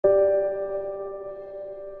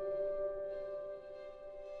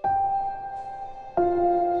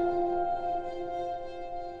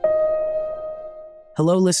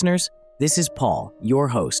Hello, listeners. This is Paul, your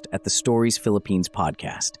host at the Stories Philippines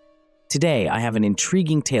podcast. Today, I have an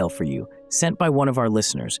intriguing tale for you sent by one of our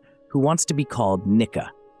listeners who wants to be called Nika.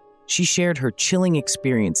 She shared her chilling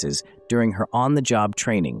experiences during her on-the-job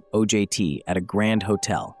training, OJT, at a grand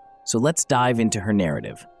hotel. So let's dive into her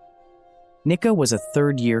narrative. Nika was a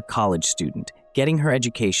third-year college student, getting her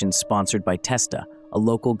education sponsored by TESTA, a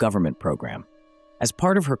local government program. As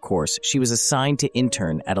part of her course, she was assigned to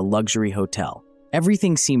intern at a luxury hotel.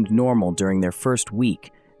 Everything seemed normal during their first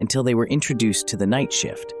week until they were introduced to the night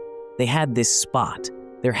shift. They had this spot,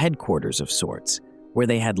 their headquarters of sorts, where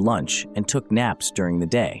they had lunch and took naps during the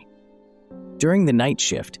day. During the night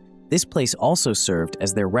shift, this place also served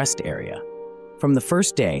as their rest area. From the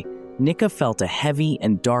first day, Nika felt a heavy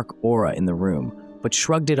and dark aura in the room, but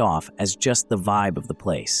shrugged it off as just the vibe of the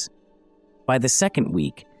place. By the second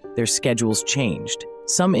week, their schedules changed.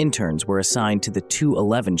 Some interns were assigned to the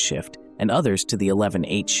 2:11 shift and others to the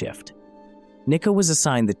 11:8 shift. Nika was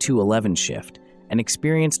assigned the 2:11 shift and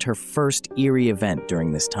experienced her first eerie event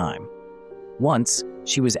during this time. Once,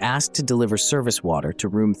 she was asked to deliver service water to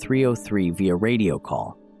room 303 via radio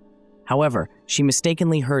call. However, she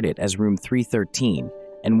mistakenly heard it as room 313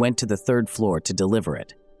 and went to the third floor to deliver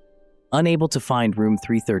it. Unable to find room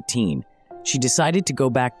 313, she decided to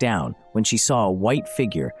go back down when she saw a white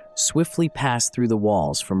figure swiftly pass through the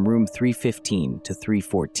walls from room 315 to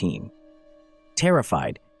 314.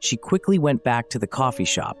 Terrified, she quickly went back to the coffee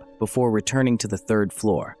shop before returning to the third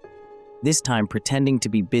floor, this time pretending to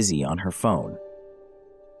be busy on her phone.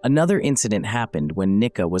 Another incident happened when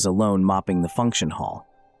Nika was alone mopping the function hall.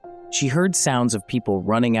 She heard sounds of people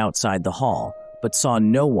running outside the hall, but saw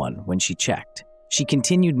no one when she checked. She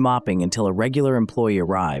continued mopping until a regular employee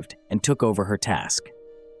arrived and took over her task.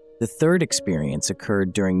 The third experience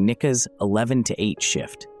occurred during Nika's 11-8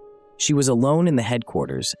 shift. She was alone in the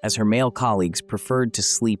headquarters as her male colleagues preferred to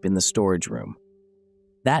sleep in the storage room.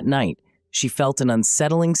 That night, she felt an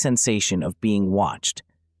unsettling sensation of being watched,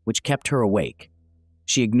 which kept her awake.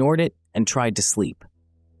 She ignored it and tried to sleep.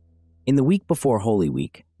 In the week before Holy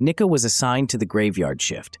Week, Nika was assigned to the graveyard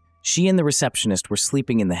shift. She and the receptionist were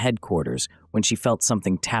sleeping in the headquarters when she felt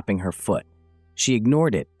something tapping her foot. She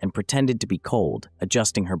ignored it and pretended to be cold,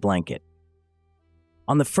 adjusting her blanket.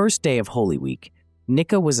 On the first day of Holy Week,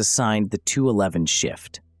 Nika was assigned the 2:11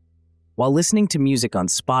 shift. While listening to music on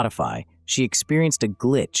Spotify, she experienced a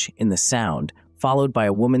glitch in the sound, followed by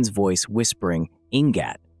a woman's voice whispering,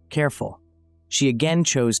 "Ingat, careful." She again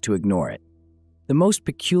chose to ignore it. The most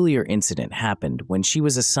peculiar incident happened when she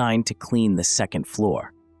was assigned to clean the second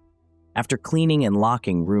floor. After cleaning and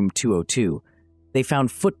locking room 202, they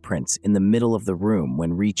found footprints in the middle of the room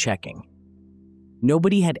when rechecking.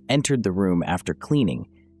 Nobody had entered the room after cleaning,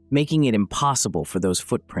 making it impossible for those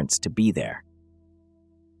footprints to be there.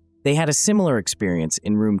 They had a similar experience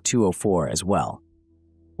in room 204 as well.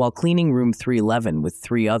 While cleaning room 311 with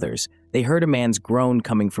three others, they heard a man's groan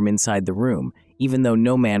coming from inside the room, even though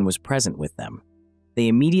no man was present with them. They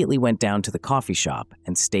immediately went down to the coffee shop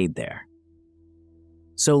and stayed there.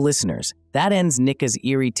 So listeners, that ends Nika's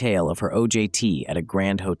eerie tale of her OJT at a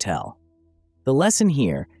grand hotel. The lesson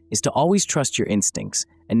here is to always trust your instincts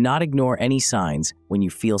and not ignore any signs when you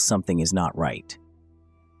feel something is not right.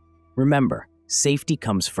 Remember, safety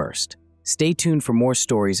comes first. Stay tuned for more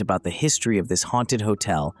stories about the history of this haunted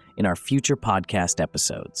hotel in our future podcast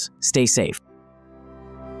episodes. Stay safe.